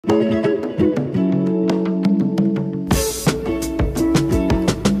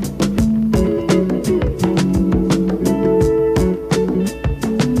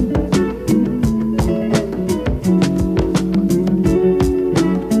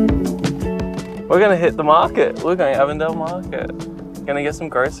We're gonna hit the market. We're going to Avondale market. Gonna get some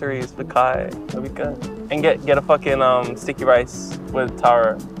groceries for Kai. That'll be good. And get a fucking sticky rice with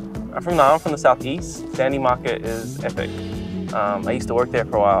taro. I'm from Naarm, from the southeast. Sandy Market is epic. I used to work there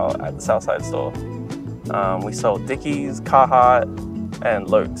for a while at the Southside store. We sold Dickies, Carhartt, and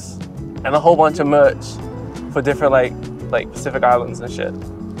Lokes, and a whole bunch of merch for different like Pacific Islands and shit.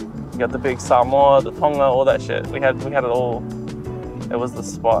 We got the big Samoa, the Tonga, all that shit. We had it all. It was the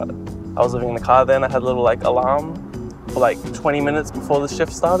spot. I was living in the car then. I had a little like alarm for like 20 minutes before the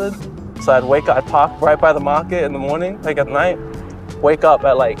shift started. So I'd wake up, I'd park right by the market in the morning, like at night, wake up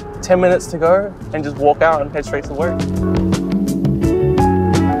at like 10 minutes to go and just walk out and head straight to work.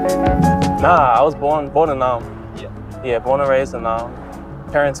 Nah, I was born in Naarm. Yeah, born and raised in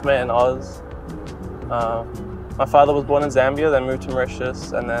Naarm. Parents met in Oz. My father was born in Zambia, then moved to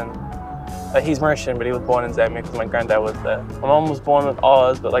Mauritius, and then he's Mauritian, but he was born in Zambia because my granddad was there. My mom was born in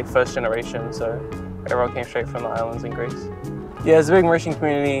Oz, but like first generation, so everyone came straight from the islands in Greece. Yeah, there's a big Mauritian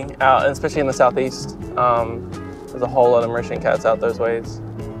community out, especially in the southeast. There's a whole lot of Mauritian cats out those ways.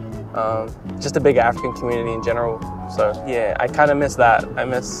 Just a big African community in general. So yeah, I kind of miss that. I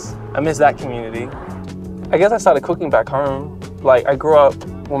miss that community. I guess I started cooking back home. Like I grew up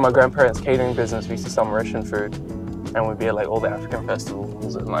with my grandparents' catering business. We used to sell Mauritian food, and we'd be at like all the African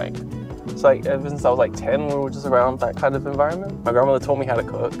festivals and like. It's like ever since I was like 10, we were just around that kind of environment. My grandmother taught me how to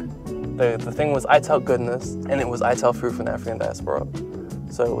cook. The thing was, I tell goodness, and it was I tell food from the African diaspora.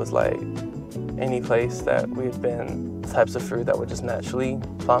 So it was like any place that we had been, types of food that were just naturally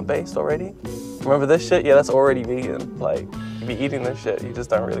plant-based already. Remember this shit? Yeah, that's already vegan. Like, you be eating this shit, you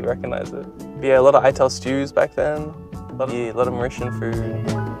just don't really recognize it. But yeah, a lot of I tell stews back then. A lot of Mauritian food.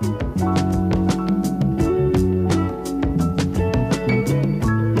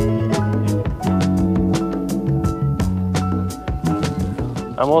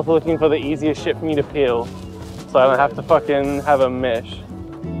 I'm also looking for the easiest shit for me to peel, so I don't have to fucking have a mesh.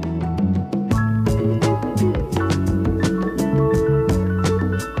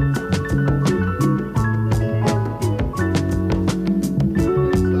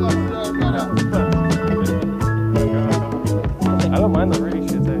 I don't mind the really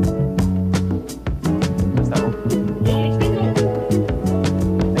shit too. Just that one.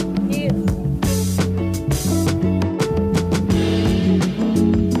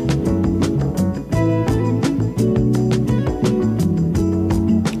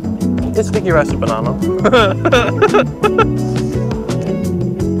 It's sticky rice with banana.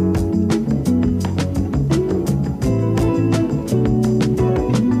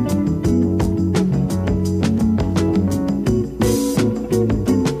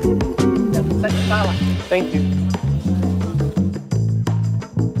 Thank you.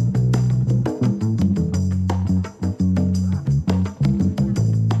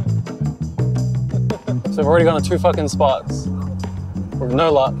 So we've already gone to 2 fucking spots with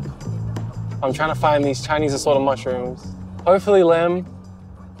no luck. I'm trying to find these Chinese assorted mushrooms. Hopefully Lim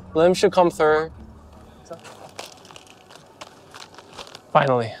should come through.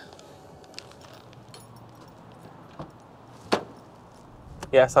 Finally.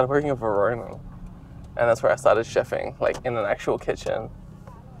 Yeah, I started working at Verona, and that's where I started chefing, like in an actual kitchen.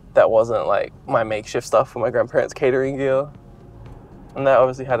 That wasn't like my makeshift stuff with my grandparents' catering gear. And that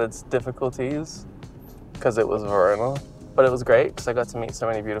obviously had its difficulties because it was Verona. But it was great because I got to meet so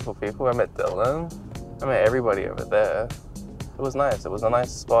many beautiful people. I met Dylan. I met everybody over there. It was nice. It was a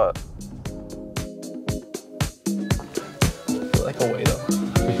nice spot. I feel like a waiter.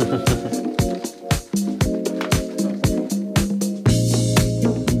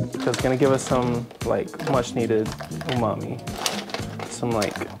 So it's gonna give us some like much needed umami. Some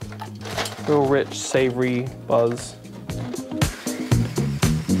like real rich, savory buzz.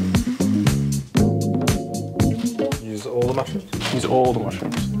 Use all the mushrooms? Use all the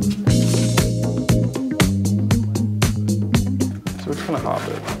mushrooms. So we're just gonna halve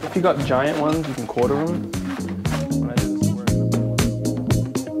it. If you got giant ones, you can quarter them. When I do this,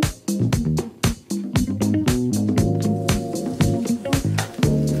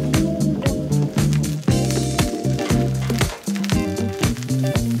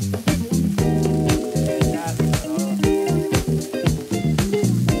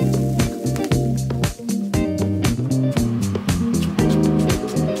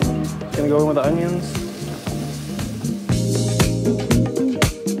 gonna go in with the onions.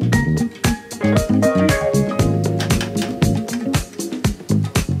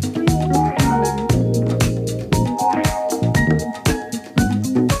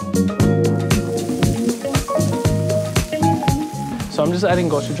 So I'm just adding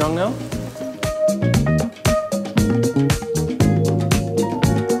gochujang now.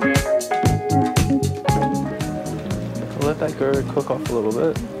 that go cook off a little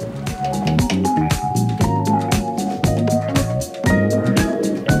bit.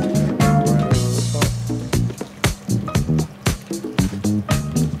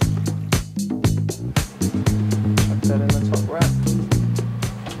 Chuck that in the top rack.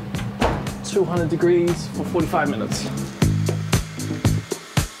 200 degrees for 45 minutes.